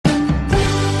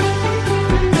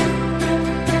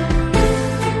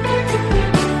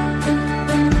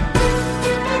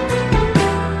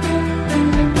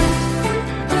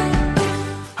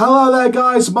Hello there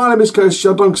guys, my name is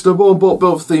Clamshell Awards, born built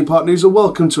for Theme Park News, and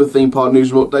welcome to a Theme Park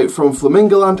Newsroom update from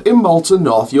Flamingo Land in Malton,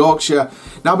 North Yorkshire.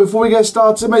 Now before we get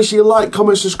started, make sure you like,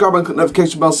 comment, subscribe and click the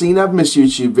notification bell so you never miss a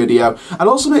YouTube video. And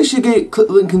also make sure you click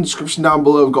the link in the description down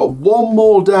below. We've got one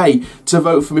more day to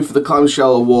vote for me for the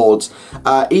Clamshell Awards.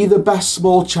 Either Best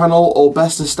Small Channel or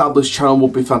Best Established Channel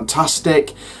would be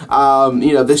fantastic.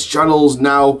 You know, this channel's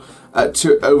now at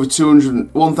over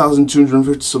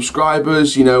 1,250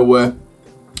 subscribers. You know, we're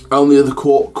only the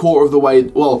quarter of the way,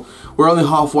 well, we're only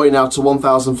halfway now to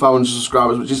 1,500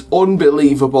 subscribers, which is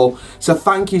unbelievable. So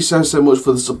thank you so much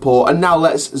for the support. And now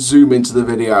let's zoom into the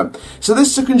video. So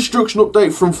this is a construction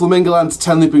update from Flamingo Land's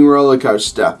 10 looping roller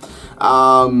coaster.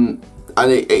 And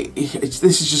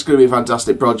this is just going to be a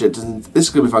fantastic project, and this is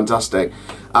going to be fantastic.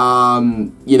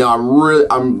 You know,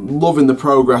 I'm loving the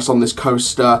progress on this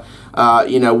coaster.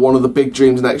 You know, one of the big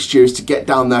dreams next year is to get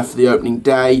down there for the opening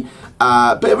day.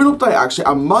 Bit of an update actually.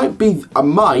 I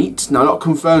might, now not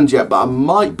confirmed yet, but I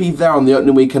might be there on the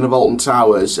opening weekend of Alton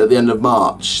Towers at the end of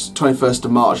March, 21st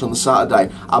of March on the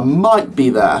Saturday. I might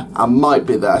be there.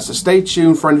 So stay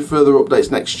tuned for any further updates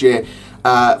next year.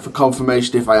 For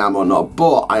confirmation if I am or not,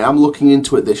 but I am looking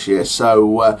into it this year,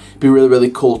 so it'd be really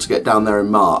cool to get down there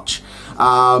in March.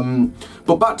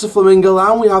 But back to Flamingo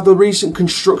Land, we have the recent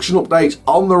construction update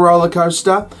on the roller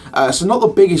coaster. So not the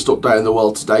biggest update in the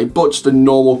world today, but just a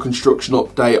normal construction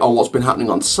update on what's been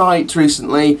happening on site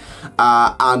recently.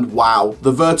 And wow,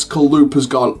 the vertical loop has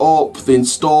gone up. The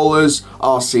installers,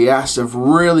 RCS, have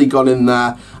really gone in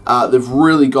there. They've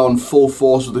really gone full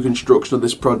force with the construction of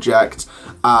this project.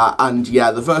 And yeah,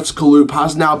 the vertical loop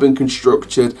has now been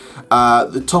constructed.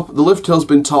 The lift hill's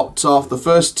been topped off. The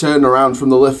first turnaround from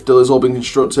the lift hill has all been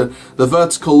constructed. The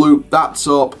vertical loop, that's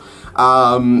up.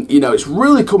 You know, it's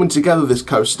really coming together, this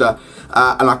coaster.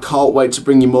 And I can't wait to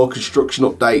bring you more construction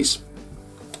updates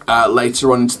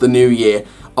later on into the new year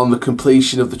on the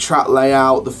completion of the track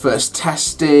layout, the first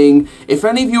testing. If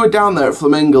any of you are down there at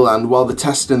Flamingo Land while they're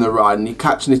testing the ride and you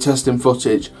catch any testing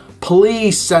footage,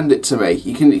 please send it to me.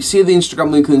 You can see the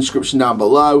Instagram link in the description down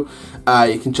below.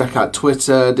 You can check out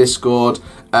Twitter, Discord,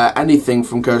 anything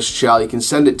from Clamshell. You can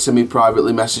send it to me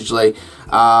privately, messagely,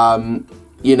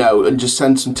 you know, and just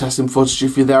send some testing footage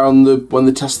if you're there on when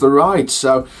they test the ride.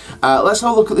 So let's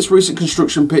have a look at this recent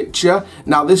construction picture.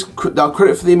 Now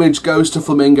credit for the image goes to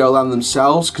Flamingo Land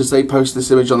themselves because they post this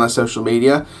image on their social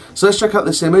media. So let's check out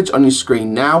this image on your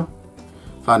screen now.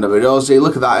 Find out Aussie.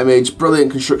 Look at that image,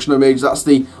 brilliant construction image. That's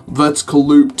the vertical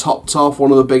loop topped off, one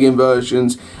of the big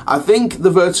inversions. I think the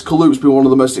vertical loop's been one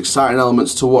of the most exciting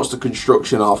elements to watch the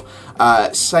construction of.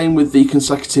 Same with the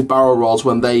consecutive barrel rolls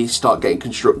when they start getting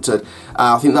constructed.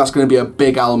 I think that's going to be a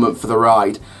big element for the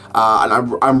ride.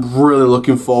 And I'm really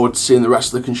looking forward to seeing the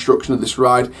rest of the construction of this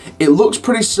ride. It looks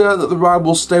pretty certain that the ride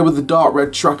will stay with the dark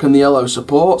red track and the yellow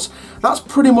supports. That's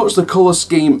pretty much the colour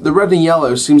scheme. The red and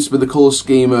yellow seems to be the colour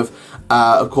scheme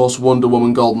of course, Wonder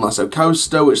Woman Golden Lasso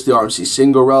Coaster, which is the RMC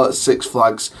single rail at Six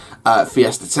Flags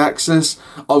Fiesta, Texas.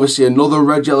 Obviously, another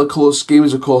red-yellow colour scheme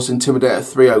is, of course, Intimidator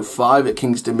 305 at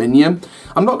King's Dominion.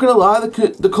 I'm not going to lie,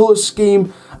 the colour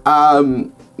scheme,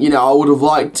 you know, I would have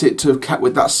liked it to have kept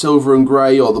with that silver and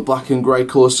grey or the black and grey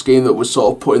colour scheme that was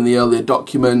sort of put in the earlier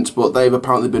documents, but they've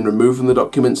apparently been removed from the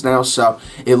documents now, so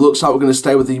it looks like we're going to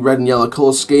stay with the red and yellow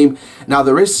colour scheme. Now,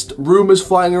 there is rumours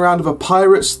flying around of a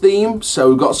Pirates theme, so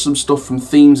we've got some stuff from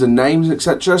themes and names,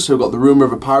 etc. So we've got the rumour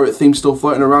of a pirate theme still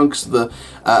floating around because of the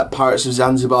Pirates of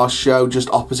Zanzibar show just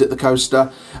opposite the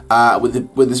coaster,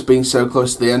 with this being so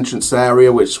close to the entrance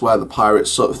area, which is where the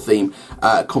Pirates sort of theme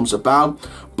comes about.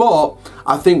 But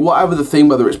I think whatever the theme,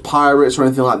 whether it's pirates or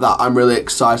anything like that, I'm really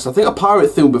excited. I think a pirate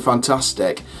theme would be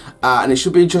fantastic. And it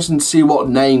should be interesting to see what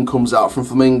name comes out from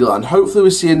Flamingo Land. Hopefully we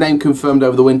see a name confirmed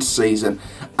over the winter season.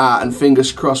 And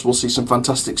fingers crossed we'll see some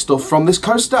fantastic stuff from this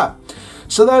coaster.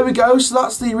 So there we go. So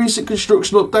that's the recent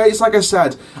construction updates. Like I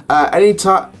said, any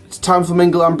time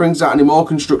Flamingo Land brings out any more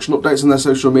construction updates on their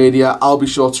social media, I'll be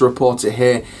sure to report it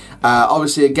here.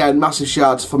 Obviously, again, massive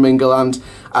shout out to Flamingo Land.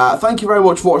 Thank you very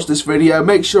much for watching this video.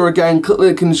 Make sure, again, click the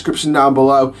link in the description down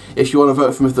below if you want to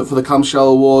vote for me for the Clamshell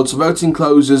Awards. Voting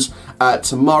closes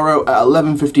tomorrow at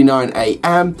 11:59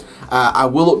 AM. I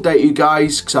will update you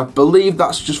guys because I believe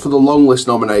that's just for the long list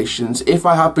nominations. If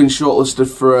I have been shortlisted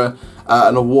for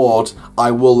an award, I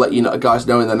will let you guys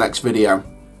know in the next video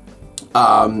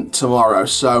tomorrow.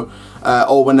 So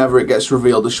or whenever it gets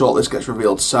revealed, the shortlist gets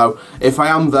revealed. So if I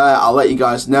am there, I'll let you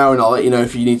guys know, and I'll let you know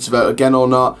if you need to vote again or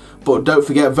not. But don't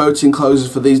forget, voting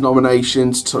closes for these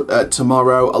nominations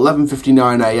tomorrow,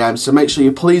 11:59 AM. So make sure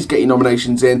you please get your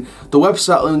nominations in. The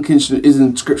website link is in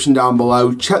the description down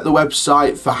below. Check the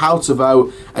website for how to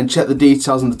vote and check the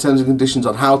details and the terms and conditions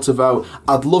on how to vote.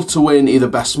 I'd love to win either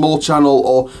Best Small Channel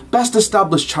or Best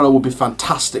Established Channel would be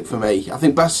fantastic for me. I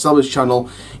think Best Established Channel,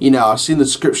 you know, I've seen the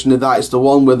description of that. It's the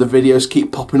one where the videos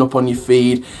keep popping up on your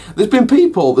feed. There's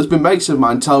been mates of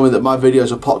mine telling me that my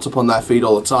videos have popped up on their feed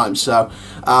all the time. So,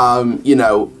 you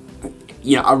know,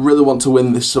 yeah, I really want to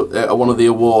win this one of the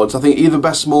awards. I think either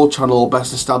Best Small Channel or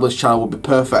Best Established Channel would be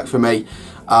perfect for me,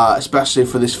 especially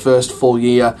for this first full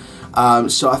year.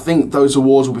 So I think those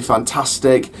awards will be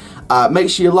fantastic. Make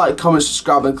sure you like, comment,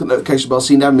 subscribe and click the notification bell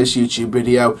so you never miss a YouTube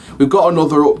video. We've got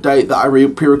another update that I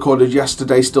pre-recorded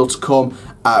yesterday still to come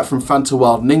from Fanta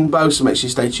World Ningbo, so make sure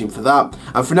you stay tuned for that.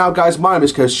 And for now guys, my name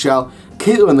is Coastal Shell,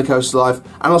 keep living the coast life,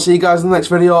 and I'll see you guys in the next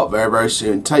video very, very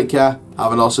soon. Take care,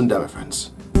 have an awesome day my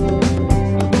friends.